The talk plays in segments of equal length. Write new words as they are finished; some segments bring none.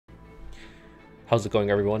How's it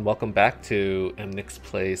going, everyone? Welcome back to Emnix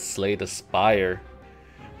plays Slay the Spire.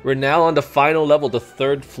 We're now on the final level, the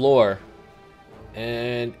 3rd floor.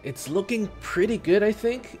 And it's looking pretty good, I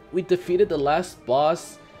think. We defeated the last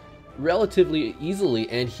boss relatively easily,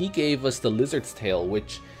 and he gave us the Lizard's Tail,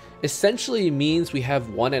 which essentially means we have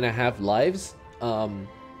 1.5 lives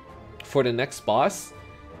for the next boss.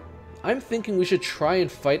 I'm thinking we should try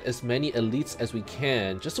and fight as many elites as we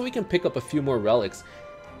can, just so we can pick up a few more relics.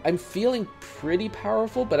 I'm feeling pretty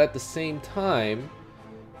powerful, but at the same time,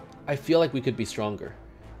 I feel like we could be stronger.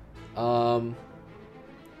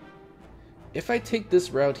 If I take this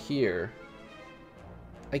route here,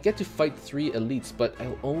 I get to fight 3 elites, but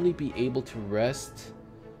I'll only be able to rest,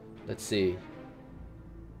 let's see,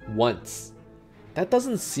 once. That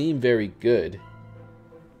doesn't seem very good.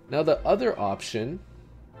 Now the other option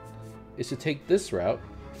is to take this route,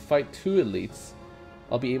 fight 2 elites.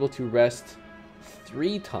 I'll be able to rest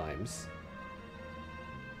 3 times,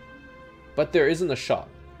 but there isn't a shop.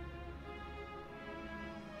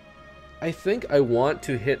 I think I want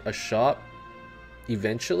to hit a shop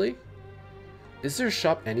eventually. Is there a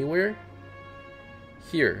shop anywhere?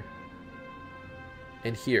 Here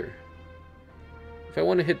and here. If I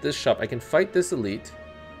want to hit this shop, I can fight this elite,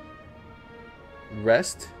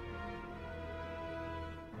 rest,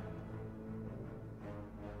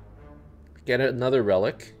 get another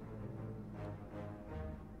relic,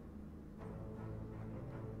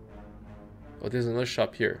 oh, there's another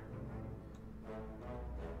shop here.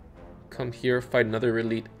 Come here, fight another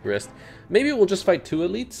elite, rest. Maybe we'll just fight 2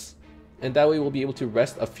 elites, and that way we'll be able to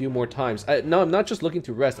rest a few more times. No, I'm not just looking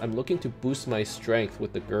to rest, I'm looking to boost my strength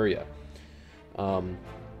with the Guria.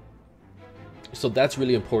 So that's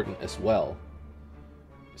really important as well.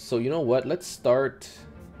 So you know what, let's start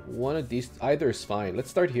one of these, either is fine.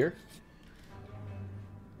 Let's start here.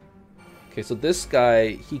 Okay, so this guy,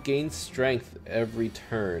 he gains strength every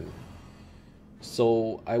turn.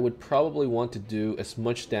 So I would probably want to do as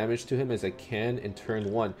much damage to him as I can in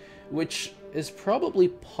turn 1, which is probably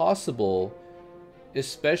possible,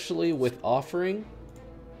 especially with offering.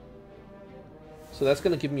 So that's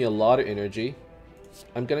going to give me a lot of energy.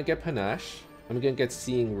 I'm going to get panache. I'm going to get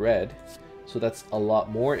seeing red, so that's a lot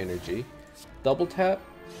more energy. Double tap.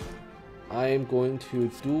 I am going to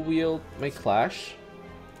dual wield my clash.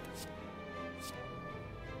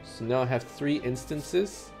 So now I have 3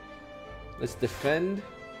 instances. Let's defend.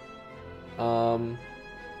 So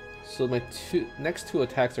my next two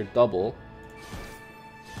attacks are double.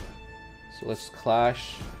 So let's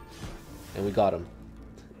clash. And we got him.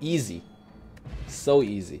 Easy. So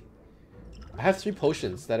easy. I have 3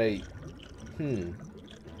 potions that I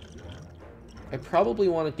probably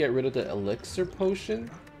want to get rid of the elixir potion.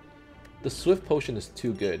 The swift potion is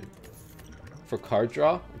too good. For card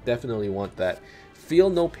draw, I definitely want that. Feel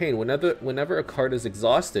no pain. Whenever a card is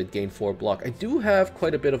exhausted, gain 4 block. I do have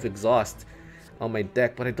quite a bit of exhaust on my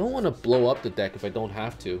deck, but I don't want to blow up the deck if I don't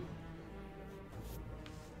have to.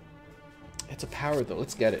 It's a power though.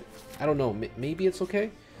 Let's get it. I don't know. Maybe it's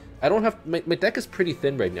okay. I don't have... My deck is pretty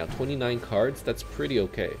thin right now. 29 cards. That's pretty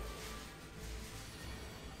okay.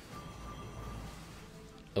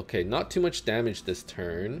 Okay, not too much damage this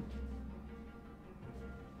turn.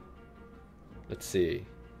 Let's see.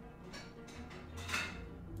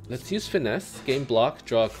 Let's use finesse, gain block,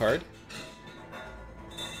 draw a card.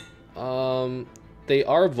 They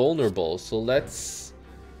are vulnerable, so let's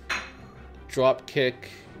drop kick.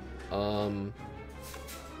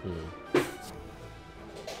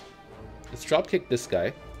 Let's drop kick this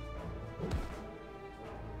guy.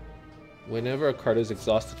 Whenever a card is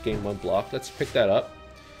exhausted, gain 1 block. Let's pick that up.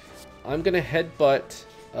 I'm gonna headbutt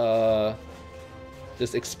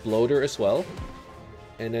this exploder as well,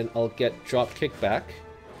 and then I'll get drop kick back.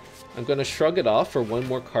 I'm gonna shrug it off for 1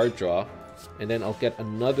 more card draw, and then I'll get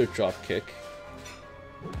another drop kick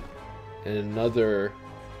and another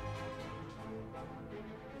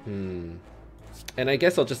and I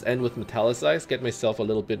guess I'll just end with metallicize, get myself a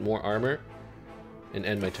little bit more armor, and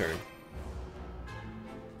end my turn.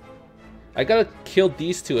 I gotta kill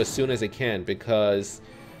these 2 as soon as I can, because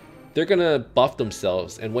they're gonna buff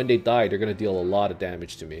themselves, and when they die, they're gonna deal a lot of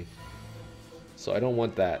damage to me. So I don't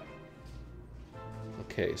want that.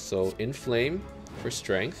 Okay, so inflame for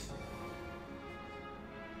strength.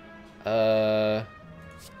 I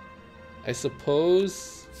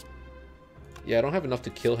suppose... Yeah, I don't have enough to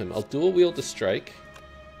kill him. I'll dual wield the strike.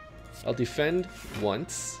 I'll defend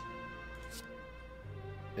once.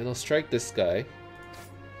 And I'll strike this guy.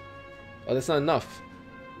 Oh, that's not enough.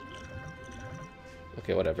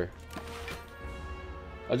 Okay, whatever.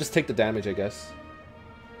 I'll just take the damage, I guess.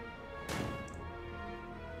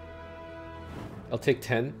 I'll take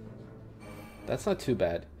 10. That's not too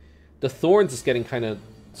bad. The thorns is getting kind of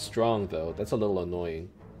strong though. That's a little annoying.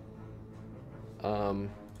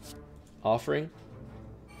 Offering.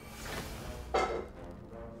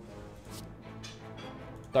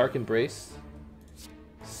 Dark Embrace.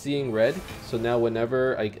 Seeing red. So now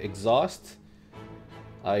whenever I exhaust,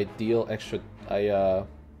 I deal extra. I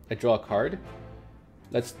draw a card.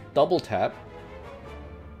 Let's double tap.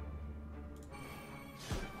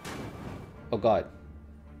 Oh god.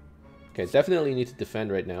 Okay, definitely need to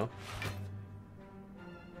defend right now.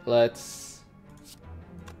 Let's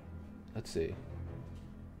see.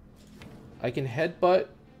 I can headbutt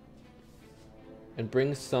and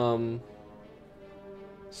bring some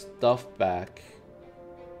stuff back.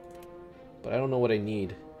 But I don't know what I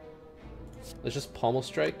need. Let's just pommel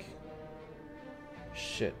strike.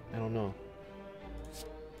 Shit, I don't know.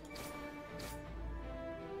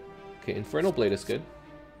 Okay, Infernal Blade is good.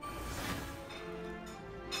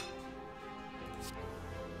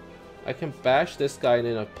 I can bash this guy and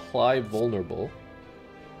then apply vulnerable.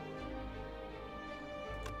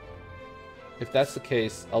 If that's the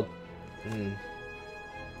case, I'll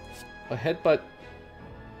headbutt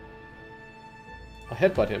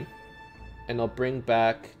him, and I'll bring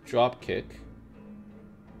back drop kick.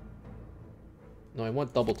 No, I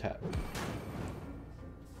want double tap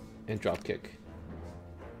and drop kick.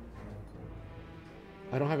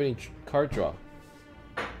 I don't have any card draw.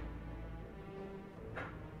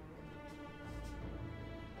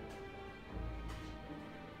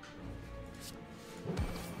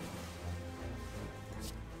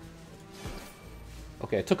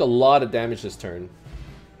 Okay, I took a lot of damage this turn.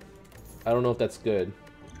 I don't know if that's good.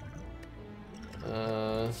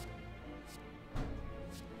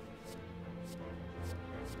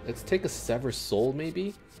 Let's take a Sever Soul,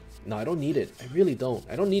 maybe? No, I don't need it. I really don't.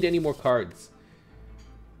 I don't need any more cards.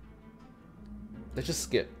 Let's just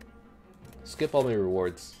skip. Skip all my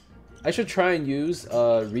rewards. I should try and use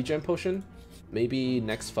a regen potion. Maybe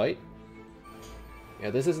next fight. Yeah,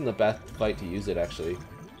 this isn't the best fight to use it, actually.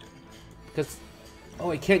 Because...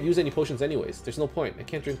 oh, I can't use any potions anyways. There's no point. I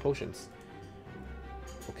can't drink potions.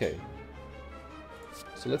 Okay.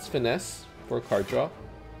 So let's finesse for a card draw.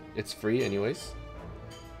 It's free anyways.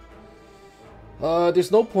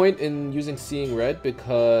 There's no point in using Seeing Red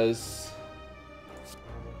because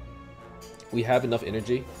we have enough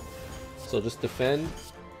energy. So just defend,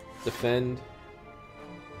 defend.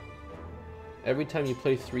 Every time you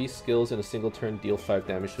play 3 skills in a single turn, deal 5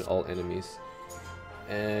 damage to all enemies.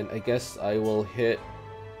 And I guess I will hit...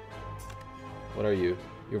 what are you?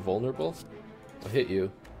 You're vulnerable? I'll hit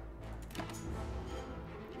you.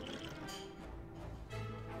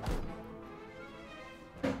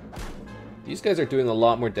 These guys are doing a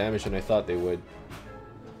lot more damage than I thought they would.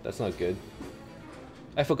 That's not good.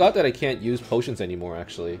 I forgot that I can't use potions anymore,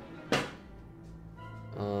 actually.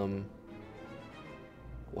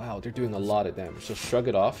 Wow, they're doing a lot of damage. So shrug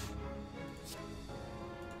it off.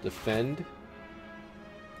 Defend.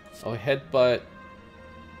 Oh, headbutt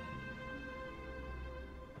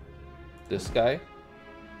this guy.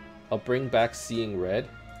 I'll bring back Seeing Red.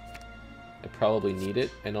 I probably need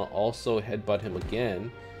it. And I'll also headbutt him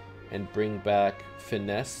again and bring back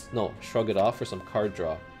Finesse. No, shrug it off for some card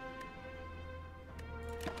draw.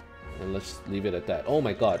 And let's leave it at that. Oh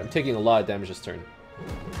my god, I'm taking a lot of damage this turn.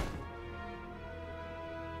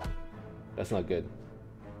 That's not good.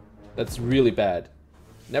 That's really bad.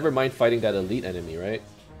 Never mind fighting that elite enemy, right?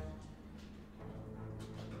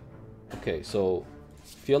 Okay, so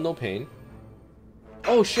feel no pain.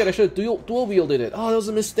 Oh shit, I should have dual wielded it. Oh, that was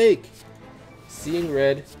a mistake. Seeing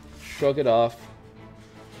Red, shrug it off.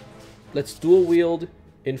 Let's dual wield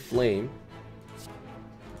Inflame.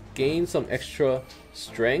 Gain some extra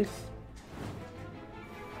strength.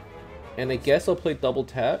 And I guess I'll play double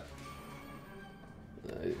tap.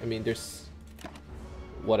 I mean, there's...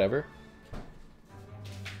 whatever.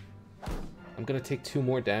 I'm gonna take 2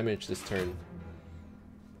 more damage this turn.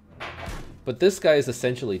 But this guy is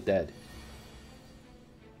essentially dead.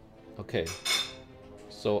 Okay.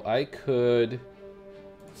 So I could...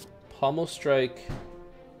 Pommel Strike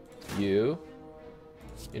you.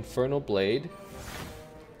 Infernal Blade.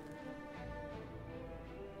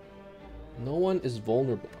 No one is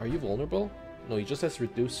vulnerable. Are you vulnerable? No, he just has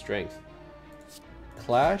reduced strength.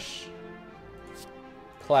 Clash.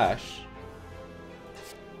 Clash.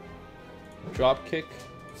 Drop kick.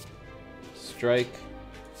 Strike.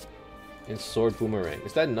 And sword boomerang.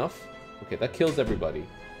 Is that enough? Okay, that kills everybody.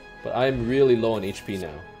 But I'm really low on HP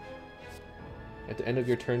now. At the end of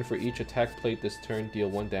your turn, for each attack played this turn, deal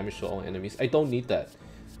 1 damage to all enemies. I don't need that.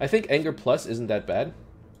 I think Anger Plus isn't that bad.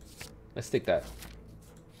 Let's take that.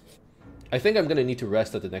 I think I'm gonna need to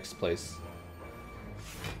rest at the next place.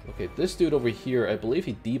 Okay, this dude over here, I believe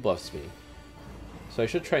he debuffs me. So I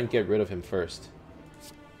should try and get rid of him first.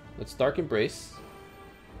 Let's Dark Embrace.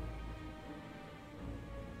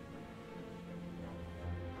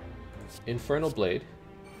 Infernal Blade.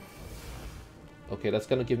 Okay, that's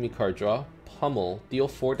gonna give me card draw. Pummel. Deal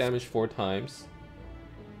 4 damage 4 times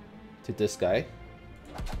to this guy.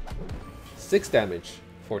 6 damage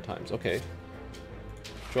 4 times. Okay.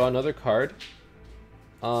 Draw another card.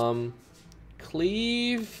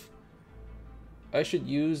 Cleave I should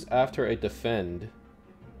use after I defend.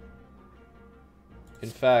 In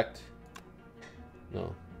fact,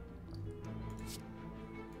 no.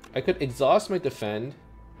 I could exhaust my defend.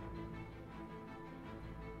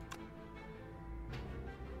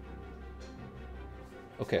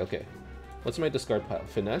 Okay. What's my discard pile?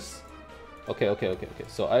 Finesse? Okay.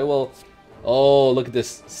 So I will... Oh, look at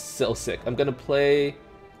this. So sick. I'm gonna play...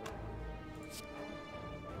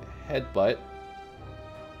 Headbutt.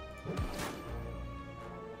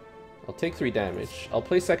 I'll take 3 damage. I'll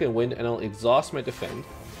play Second Wind and I'll exhaust my defend,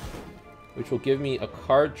 which will give me a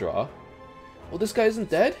card draw. Oh, this guy isn't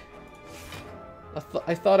dead?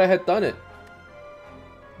 I thought I had done it.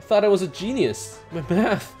 I thought I was a genius. My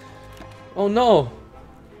math. Oh no.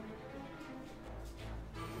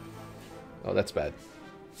 Oh, that's bad.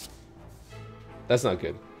 That's not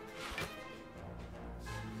good.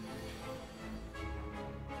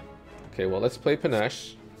 Okay, well, let's play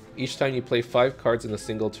Panache. Each time you play 5 cards in a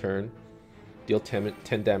single turn, deal 10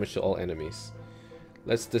 damage to all enemies.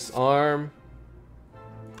 Let's disarm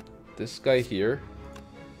this guy here.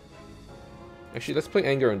 Actually, let's play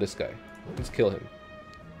Anger on this guy. Let's kill him.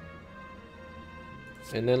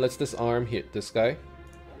 And then let's disarm this guy.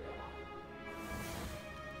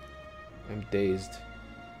 I'm dazed.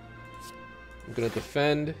 I'm gonna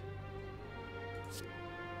defend.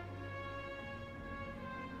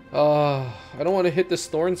 I don't want to hit this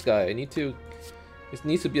Thorns guy. I need to... This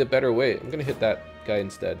needs to be a better way. I'm gonna hit that guy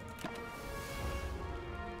instead.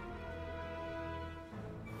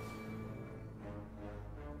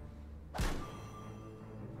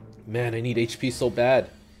 Man, I need HP so bad.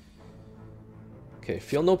 Okay,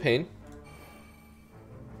 feel no pain.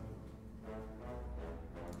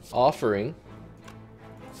 Offering.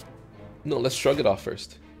 No, let's shrug it off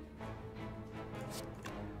first.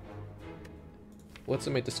 What's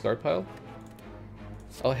in my discard pile?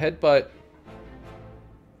 I'll headbutt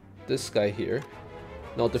this guy here.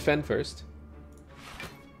 No, I'll defend first.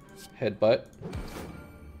 Headbutt.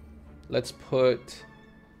 Let's put...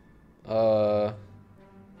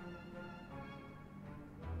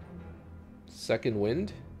 Second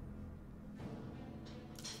Wind.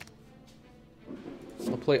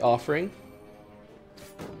 I'll play Offering.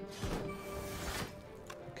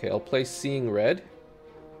 Okay, I'll play Seeing Red.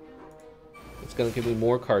 It's gonna give me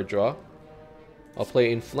more card draw. I'll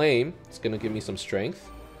play Inflame. It's gonna give me some strength.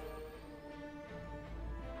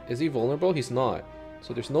 Is he vulnerable? He's not.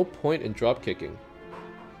 So there's no point in drop kicking.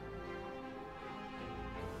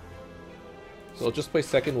 So I'll just play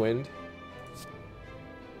Second Wind.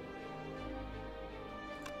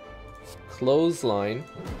 Clothesline.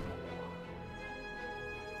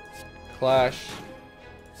 Clash.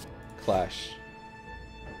 Clash.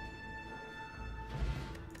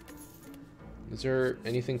 Is there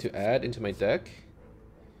anything to add into my deck?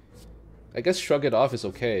 I guess Shrug It Off is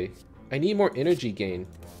okay. I need more energy gain.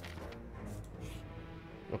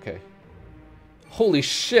 Okay. Holy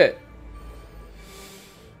shit!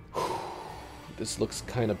 This looks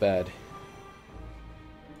kind of bad.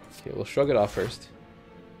 Okay, we'll Shrug It Off first.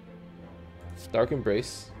 Dark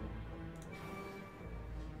Embrace.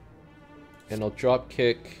 And I'll drop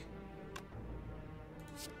kick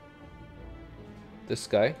this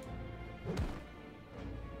guy.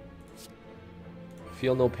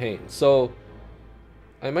 Feel no pain. So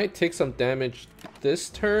I might take some damage this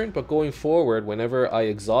turn, but going forward, whenever I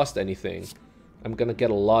exhaust anything, I'm gonna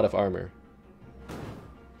get a lot of armor.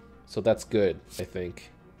 So that's good, I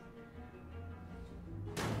think.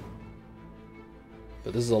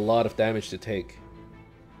 But this is a lot of damage to take.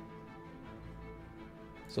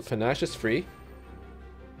 So Panache is free.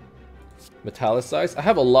 Metallicize. I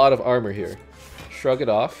have a lot of armor here. Shrug It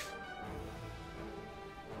Off.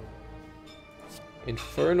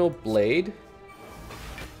 Infernal Blade.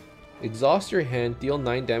 Exhaust your hand, deal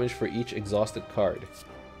 9 damage for each exhausted card.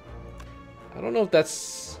 I don't know if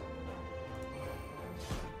that's...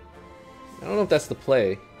 I don't know if that's the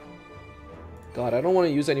play. God, I don't want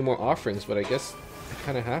to use any more offerings, but I guess I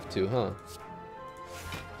kind of have to, huh?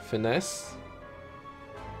 Finesse.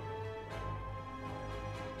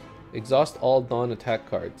 Exhaust all non-attack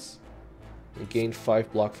cards. And gain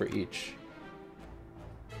 5 block for each.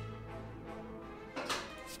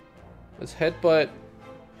 Let's headbutt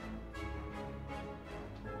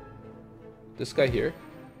this guy here.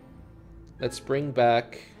 Let's bring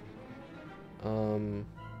back I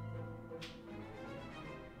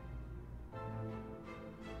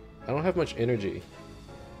don't have much energy.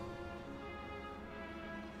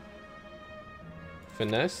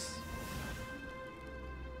 Finesse.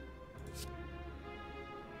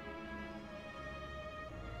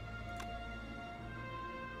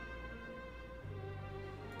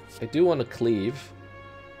 I do want to cleave.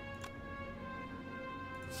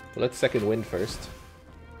 But let's second wind first.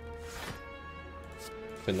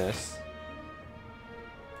 Finesse.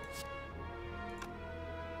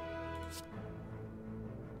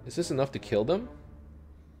 Is this enough to kill them?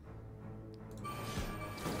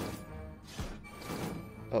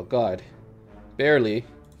 Oh god. Barely.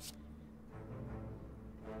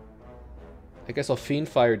 I guess I'll Fiend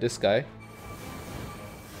Fire this guy.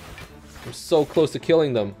 I'm so close to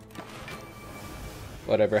killing them.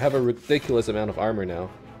 Whatever, I have a ridiculous amount of armor now.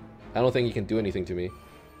 I don't think he can do anything to me.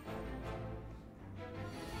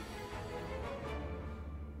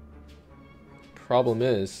 Problem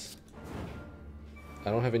is, I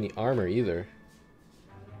don't have any armor either.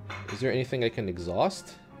 Is there anything I can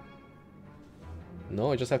exhaust?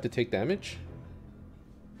 No, I just have to take damage?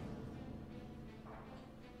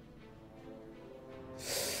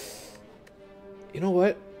 You know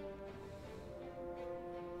what?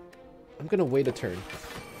 I'm gonna wait a turn.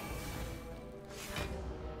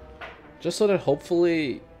 Just so that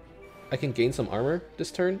hopefully I can gain some armor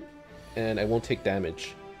this turn and I won't take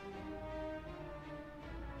damage.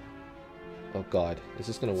 Oh god, is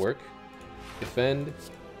this gonna work? Defend,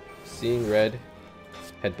 seeing red,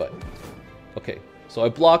 headbutt. Okay, so I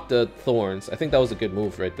blocked the thorns. I think that was a good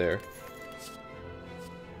move right there.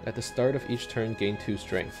 At the start of each turn, gain 2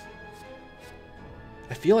 strength.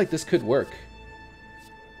 I feel like this could work.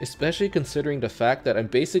 Especially considering the fact that I'm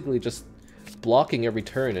basically just blocking every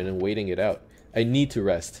turn and then waiting it out. I need to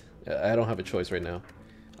rest. I don't have a choice right now.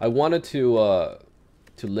 I wanted to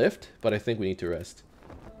lift, but I think we need to rest.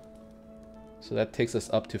 So that takes us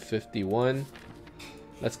up to 51.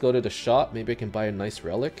 Let's go to the shop. Maybe I can buy a nice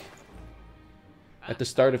relic. At the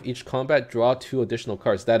start of each combat, draw 2 additional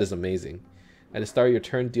cards. That is amazing. At the start of your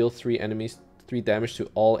turn, deal 3 damage to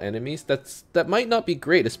all enemies. That might not be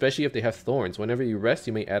great, especially if they have thorns. Whenever you rest,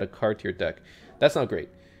 you may add a card to your deck. That's not great.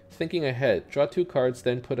 Thinking ahead, draw 2 cards,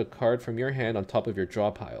 then put a card from your hand on top of your draw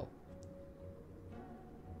pile.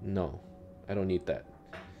 No, I don't need that.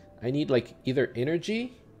 I need like either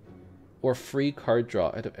energy or free card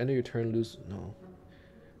draw. At the end of your turn, lose. No.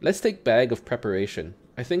 Let's take Bag of Preparation.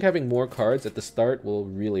 I think having more cards at the start will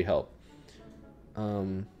really help.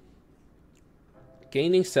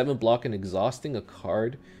 Gaining 7 block and exhausting a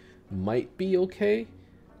card might be okay.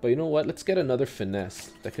 But you know what? Let's get another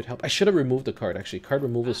Finesse. That could help. I should have removed the card, actually. Card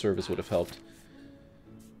removal service would have helped.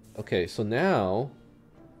 Okay, so now...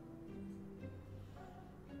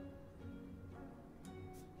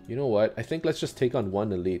 You know what? I think let's just take on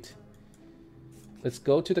 1 elite. Let's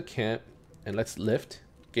go to the camp and let's lift.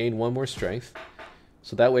 Gain 1 more strength.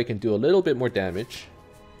 So that way I can do a little bit more damage.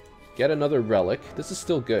 Get another relic. This is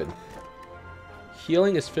still good.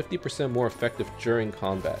 Healing is 50% more effective during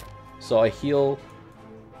combat. So I heal...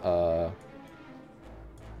 Okay,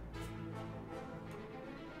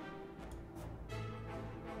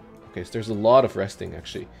 so there's a lot of resting,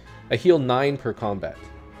 actually. I heal 9 per combat.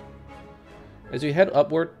 As you head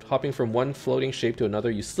upward, hopping from one floating shape to another,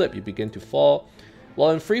 you slip. You begin to fall.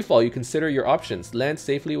 While in free fall, you consider your options. Land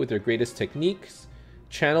safely with your greatest techniques.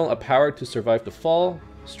 Channel a power to survive the fall.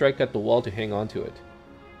 Strike at the wall to hang on to it.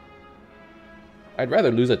 I'd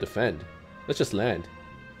rather lose at defend. Let's just land.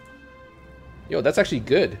 Yo, that's actually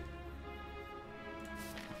good.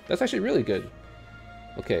 That's actually really good.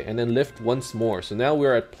 Okay, and then lift once more. So now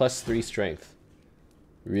we're at +3 strength.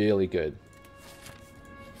 Really good.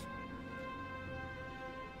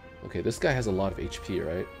 Okay, this guy has a lot of HP,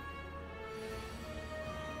 right?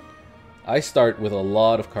 I start with a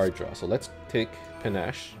lot of card draw. So let's take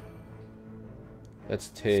Panache. Let's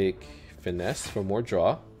take Finesse for more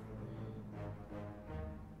draw.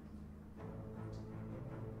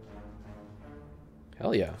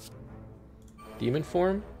 Hell yeah. Demon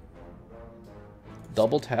form.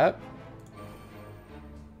 Double tap.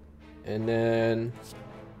 And then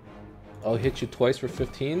I'll hit you twice for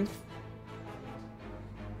 15.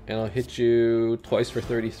 And I'll hit you twice for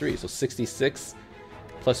 33. So 66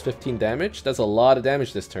 plus 15 damage. That's a lot of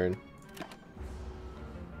damage this turn.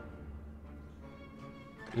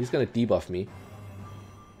 He's gonna debuff me.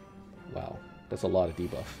 Wow, that's a lot of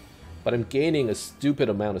debuff. But I'm gaining a stupid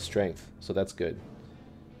amount of strength, so that's good.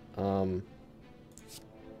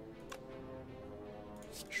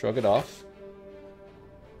 Shrug it off.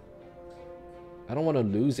 I don't want to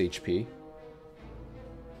lose HP.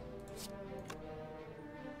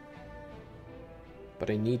 But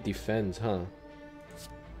I need defense, huh?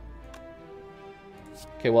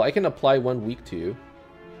 Okay, well, I can apply 1 weak to you.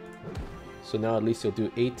 So now at least you'll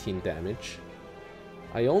do 18 damage.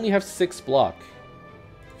 I only have 6 block.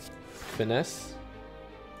 Finesse.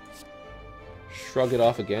 Shrug it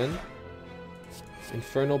off again.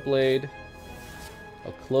 Infernal Blade.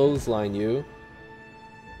 I'll clothesline you.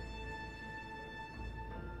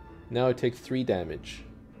 Now I take 3 damage.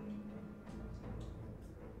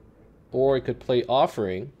 Or I could play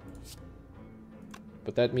Offering.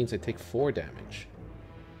 But that means I take 4 damage.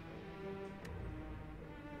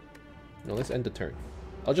 No, let's end the turn.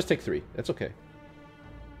 I'll just take 3. That's okay.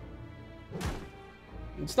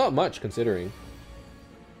 It's not much, considering.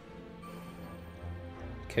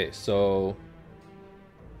 Okay, so...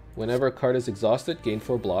 whenever a card is exhausted, gain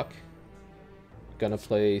 4 block. Gonna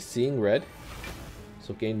play Seeing Red.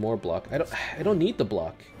 So gain more block. I don't need the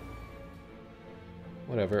block.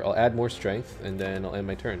 Whatever, I'll add more strength, and then I'll end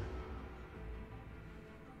my turn.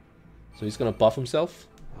 So he's gonna buff himself.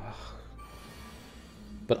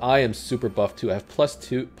 But I am super buffed too. I have plus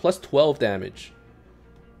 12 damage.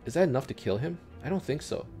 Is that enough to kill him? I don't think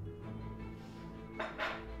so.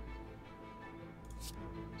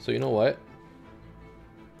 So you know what?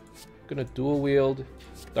 I'm gonna dual wield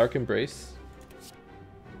Dark Embrace.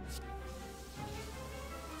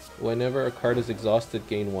 Whenever a card is exhausted,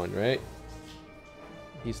 gain 1, right?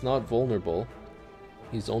 He's not vulnerable.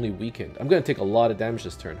 He's only weakened. I'm gonna take a lot of damage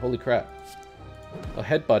this turn. Holy crap. I'll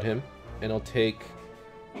headbutt him, and I'll take...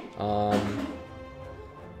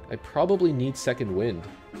 I probably need Second Wind.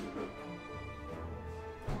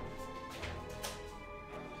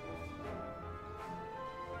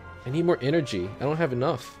 I need more energy. I don't have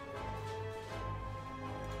enough.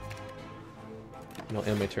 And I'll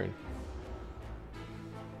end my turn.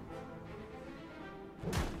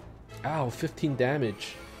 Ow, 15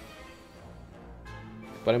 damage.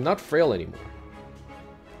 But I'm not frail anymore.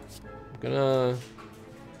 I'm gonna...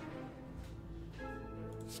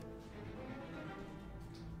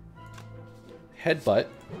 headbutt.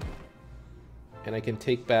 And I can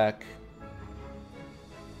take back...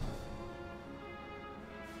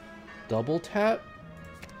 double tap?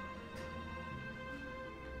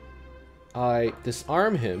 I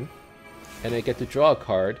disarm him, and I get to draw a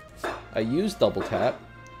card. I use double tap,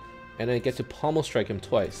 and I get to pommel strike him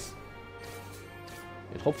twice.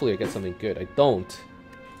 And hopefully I get something good. I don't.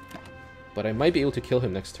 But I might be able to kill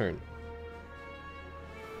him next turn.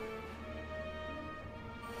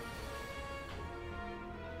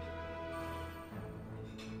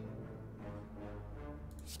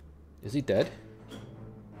 Is he dead?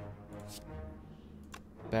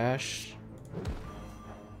 Bash.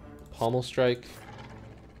 Pommel strike.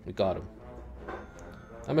 We got him.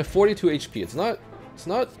 I'm at 42 HP. It's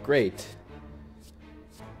not great.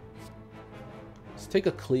 Let's take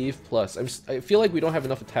a cleave plus. I feel like we don't have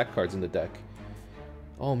enough attack cards in the deck.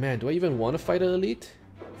 Oh man, do I even want to fight an elite?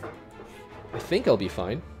 I think I'll be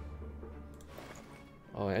fine.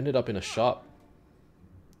 Oh, I ended up in a shop.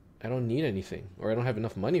 I don't need anything, or I don't have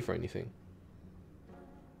enough money for anything.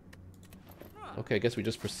 Okay, I guess we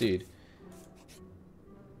just proceed.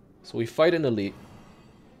 So we fight an elite.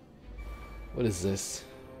 What is this?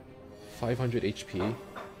 500 HP.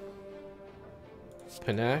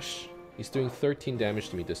 Panache. He's doing 13 damage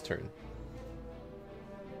to me this turn.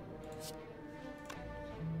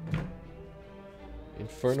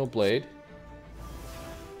 Infernal Blade.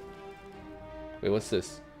 Wait, what's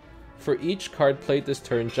this? For each card played this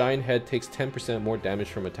turn, Giant Head takes 10% more damage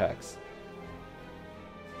from attacks.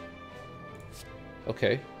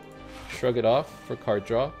 Okay. Shrug it off for card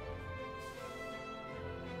draw.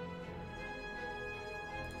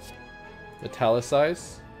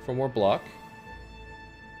 Metallicize for more block.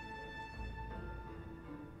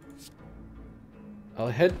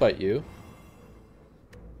 I'll headbutt you.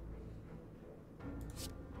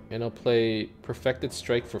 And I'll play Perfected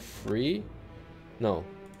Strike for free? No.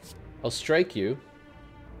 I'll strike you.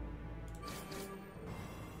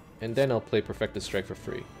 And then I'll play Perfected Strike for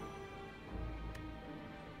free.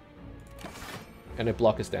 And I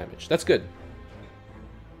block his damage. That's good.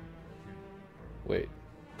 Wait.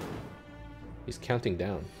 He's counting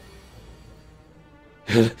down.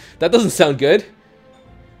 That doesn't sound good.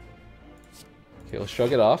 Okay, I'll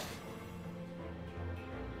shrug it off.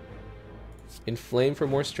 Inflame for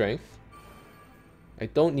more strength. I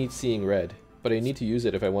don't need Seeing Red, but I need to use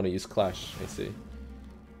it if I want to use Clash. I see.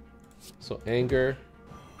 So Anger.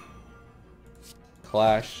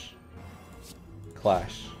 Clash.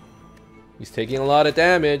 Clash. He's taking a lot of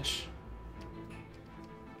damage.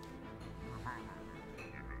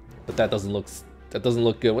 But that doesn't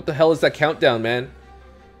look good. What the hell is that countdown, man?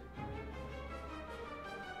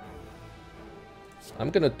 I'm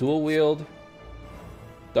gonna dual wield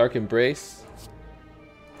Dark Embrace.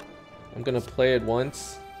 I'm gonna play it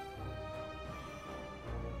once.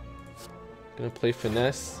 Gonna play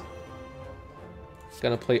Finesse.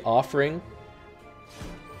 Gonna play Offering.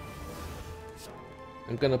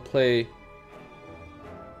 I'm gonna play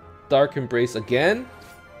Dark Embrace again.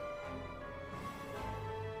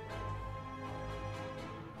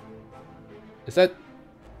 Is that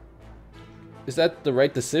the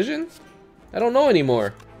right decision? I don't know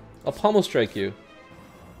anymore. I'll Pommel Strike you.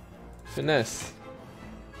 Finesse.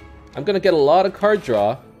 I'm gonna get a lot of card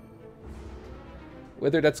draw.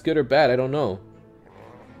 Whether that's good or bad, I don't know.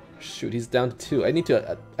 Shoot, he's down to 2. I need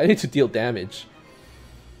to deal damage.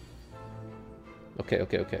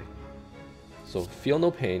 Okay. So feel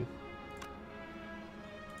no pain.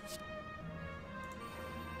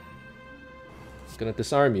 Gonna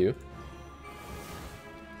disarm you.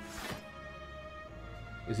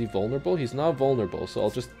 Is he vulnerable? He's not vulnerable, so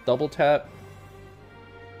I'll just double tap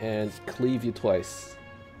and cleave you twice.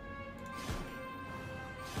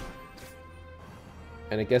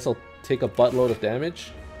 And I guess I'll take a buttload of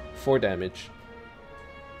damage. 4 damage.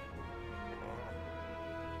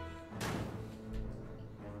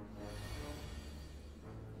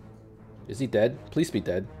 Is he dead? Please be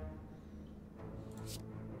dead.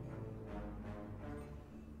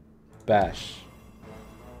 Bash.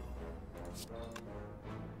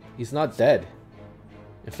 He's not dead.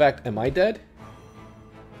 In fact, am I dead?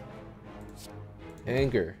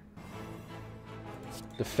 Anger.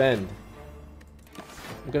 Defend.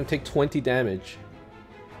 I'm gonna take 20 damage.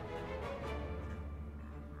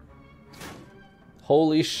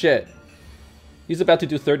 Holy shit. He's about to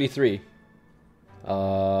do 33.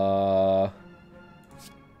 Shrug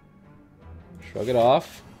it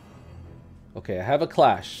off. Okay, I have a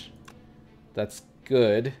clash. That's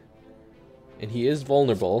good. And he is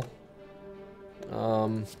vulnerable.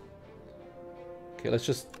 Okay, let's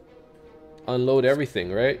just unload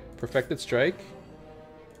everything, right? Perfected Strike.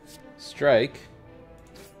 Strike.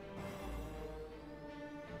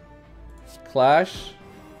 Clash.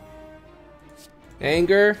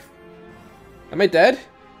 Anger. Am I dead?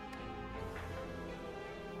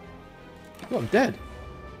 Oh, I'm dead.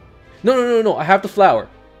 No. I have the flower.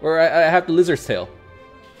 Or I have the lizard's tail.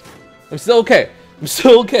 I'm still okay.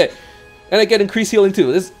 And I get increased healing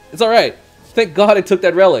too. It's alright. Thank God I took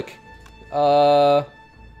that relic.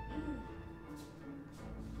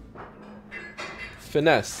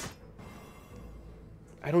 Finesse.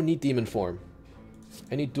 I don't need demon form.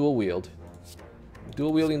 I need dual wield.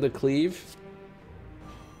 Dual wielding the cleave.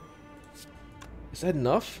 Is that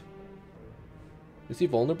enough? Is he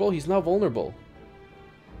vulnerable? He's not vulnerable.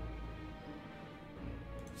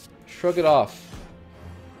 Shrug it off.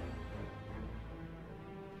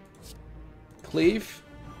 Cleave.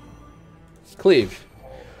 Cleave.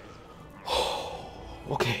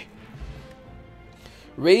 Okay.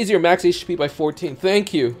 Raise your max HP by 14.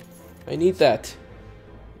 Thank you. I need that.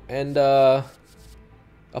 And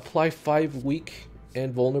apply 5 weak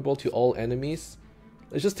and vulnerable to all enemies.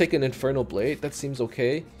 Let's just take an Infernal Blade. That seems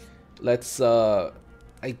okay. Let's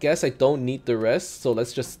I guess I don't need the rest, so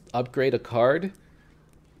let's just upgrade a card.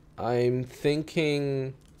 I'm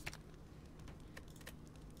thinking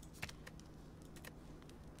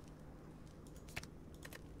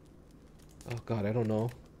oh god, I don't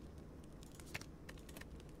know.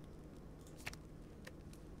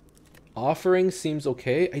 Offering seems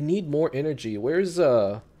okay. I need more energy. Where's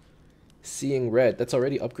Seeing Red? That's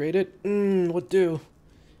already upgraded? What do?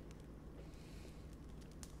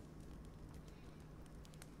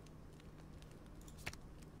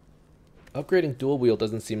 Upgrading dual wield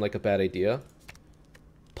doesn't seem like a bad idea.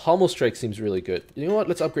 Pommel Strike seems really good. You know what?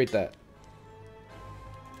 Let's upgrade that.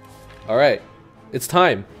 Alright. It's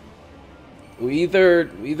time. We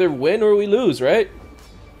either win or we lose, right?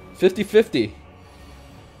 50-50.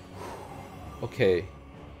 Okay.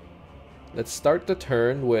 Let's start the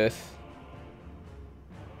turn with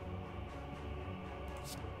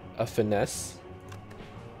a Finesse.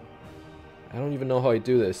 I don't even know how I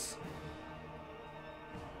do this.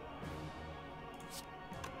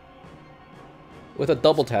 With a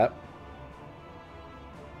double tap.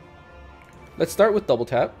 Let's start with double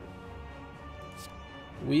tap.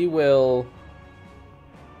 We will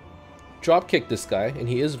drop kick this guy, and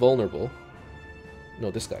he is vulnerable.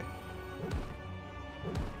 No, this guy.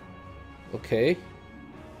 Okay.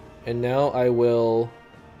 And now I will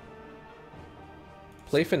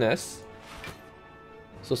play Finesse.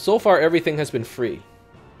 So far everything has been free.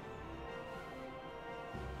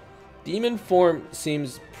 Demon form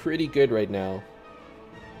seems pretty good right now.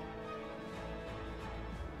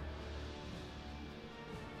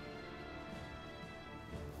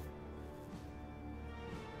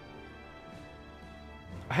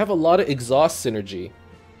 I have a lot of exhaust synergy.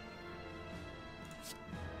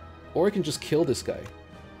 Or I can just kill this guy.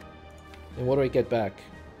 And what do I get back?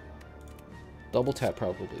 Double tap,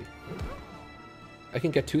 probably. I can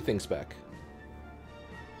get 2 things back.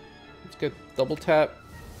 Let's get double tap.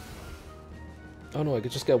 Oh no, I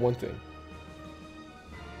could just get 1 thing.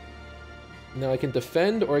 Now I can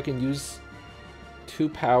defend, or I can use 2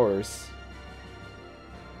 powers.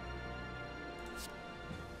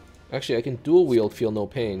 Actually, I can dual wield Feel No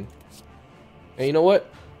Pain. And you know what?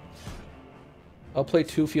 I'll play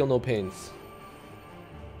 2 Feel No Pains.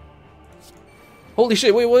 Holy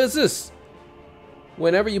shit, wait, what is this?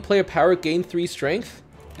 Whenever you play a power, gain 3 strength?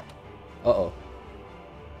 Uh-oh.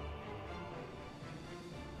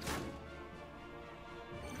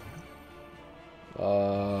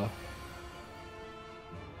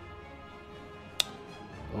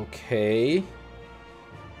 Okay.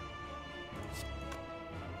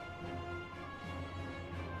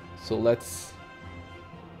 So let's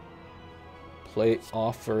play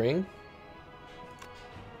Offering.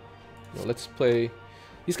 No, let's play...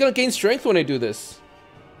 He's gonna gain strength when I do this.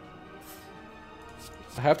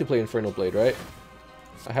 I have to play Infernal Blade, right?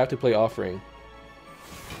 I have to play Offering.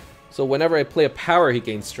 So whenever I play a power, he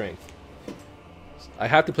gains strength. I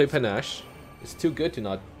have to play Panache. It's too good to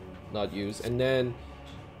not use. And then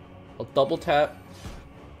I'll double tap.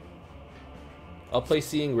 I'll play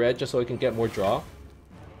Seeing Red just so I can get more draw.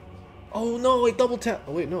 Oh no, I double tap.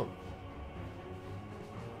 Oh wait, no.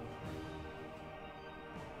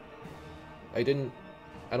 I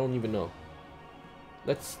don't even know.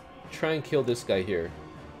 Let's try and kill this guy here.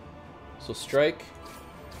 So strike.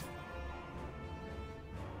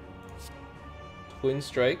 Twin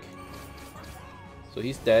strike. So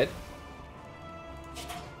he's dead.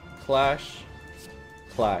 Clash.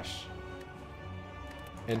 Clash.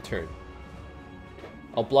 And turn.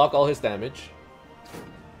 I'll block all his damage.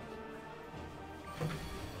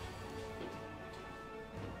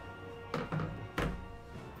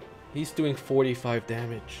 He's doing 45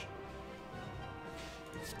 damage.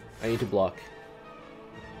 I need to block.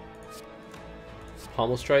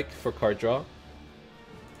 Pommel Strike for card draw.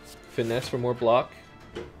 Finesse for more block.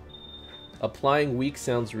 Applying Weak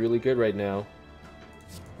sounds really good right now.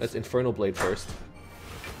 Let's Infernal Blade first.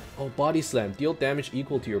 Oh, Body Slam. Deal damage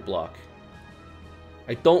equal to your block.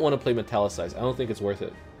 I don't want to play Metallicize. I don't think it's worth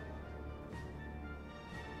it.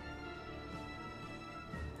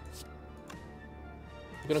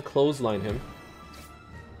 I'm gonna clothesline him.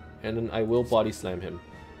 And then I will Body Slam him.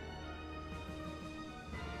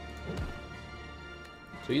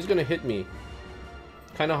 So he's gonna hit me.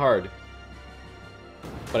 Kinda hard.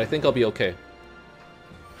 But I think I'll be okay.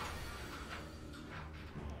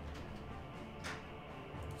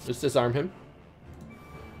 Just disarm him.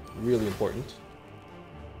 Really important.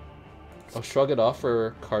 I'll shrug it off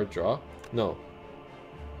for card draw. No.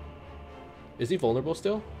 Is he vulnerable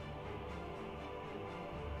still?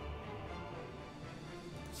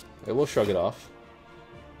 I will shrug it off.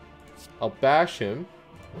 I'll bash him.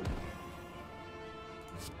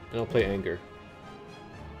 And I'll play Anger.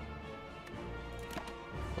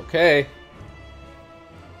 Okay.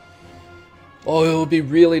 Oh, it would be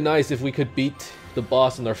really nice if we could beat the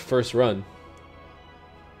boss in our first run.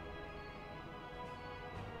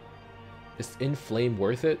 Is Inflame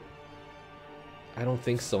worth it? I don't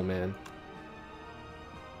think so, man.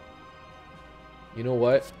 You know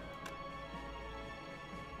what?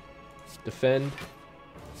 Defend.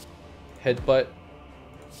 Headbutt.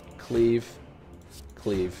 Cleave.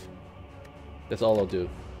 Cleave. That's all I'll do.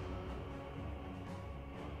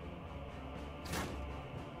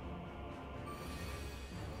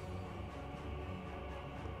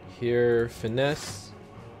 Here, Finesse.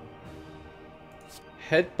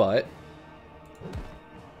 Headbutt.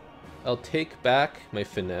 I'll take back my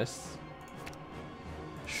Finesse.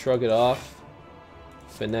 Shrug it off.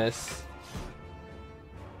 Finesse.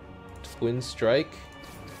 Twin Strike.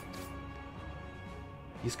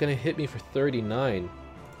 He's gonna hit me for 39.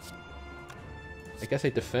 I guess I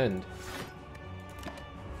defend.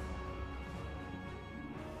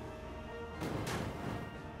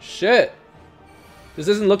 Shit! This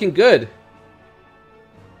isn't looking good.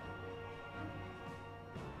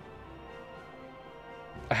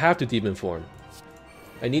 I have to Demon Form.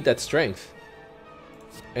 I need that strength.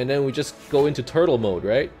 And then we just go into turtle mode,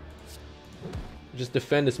 right? Just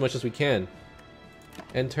defend as much as we can.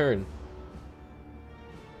 End turn.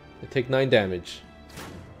 I take 9 damage.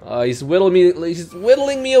 He's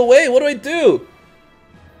whittling me away. What do I do?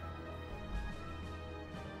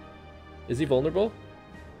 Is he vulnerable?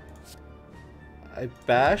 I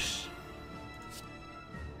bash.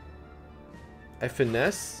 I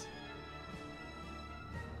finesse.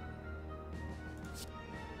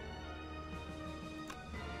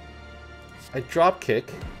 I drop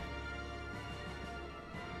kick.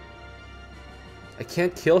 I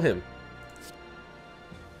can't kill him.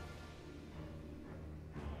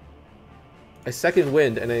 I second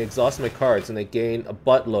wind and I exhaust my cards and I gain a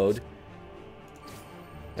buttload.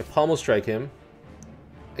 I pommel strike him.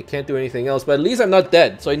 I can't do anything else, but at least I'm not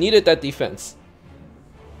dead, so I needed that defense.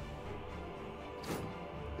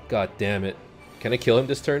 God damn it. Can I kill him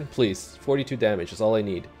this turn? Please. 42 damage is all I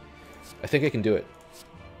need. I think I can do it.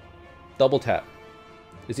 Double tap.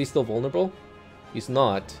 Is he still vulnerable? He's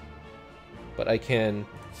not. But I can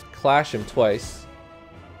clash him twice.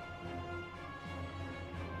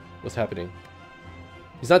 What's happening?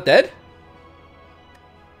 He's not dead?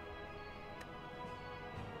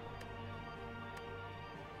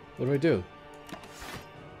 What do I do?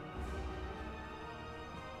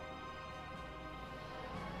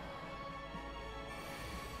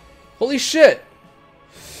 Holy shit!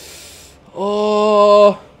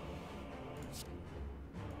 Oh.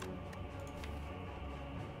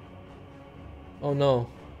 Oh no.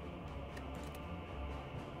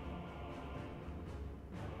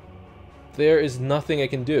 There is nothing I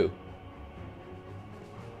can do.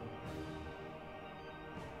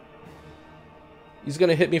 He's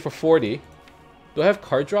gonna hit me for 40. Do I have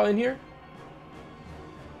card draw in here?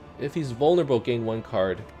 If he's vulnerable, gain 1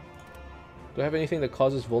 card. Do I have anything that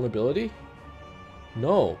causes vulnerability?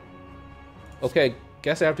 No. Okay,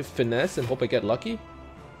 guess I have to finesse and hope I get lucky.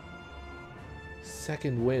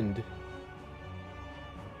 Second wind.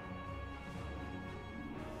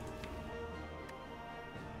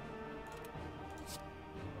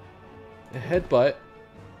 A headbutt.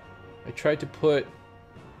 I tried to put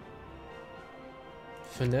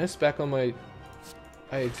finesse back on my...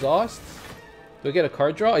 I exhaust? Do I get a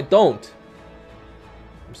card draw? I don't!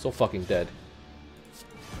 I'm so fucking dead.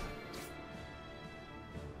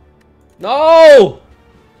 No!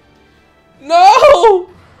 No!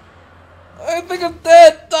 I think I'm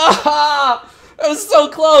dead! Ah! I was so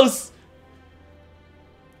close!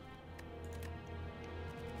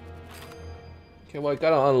 Okay, well I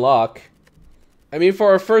gotta unlock. I mean,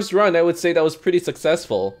 for our first run, I would say that was pretty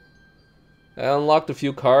successful. I unlocked a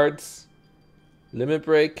few cards. Limit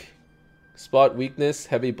Break. Spot Weakness.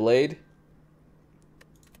 Heavy Blade.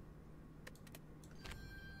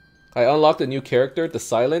 I unlocked a new character, the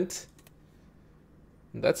Silent.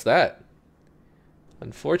 And that's that.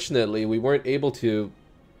 Unfortunately, we weren't able to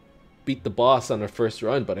beat the boss on our first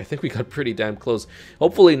run, but I think we got pretty damn close.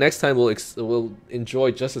 Hopefully next time we'll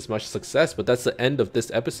enjoy just as much success, but that's the end of this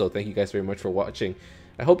episode. Thank you guys very much for watching.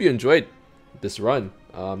 I hope you enjoyed this run.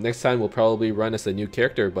 Next time we'll probably run as a new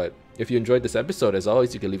character, but if you enjoyed this episode, as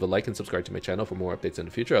always, you can leave a like and subscribe to my channel for more updates in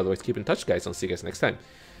the future. Otherwise, keep in touch, guys. I'll see you guys next time.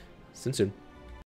 See you soon.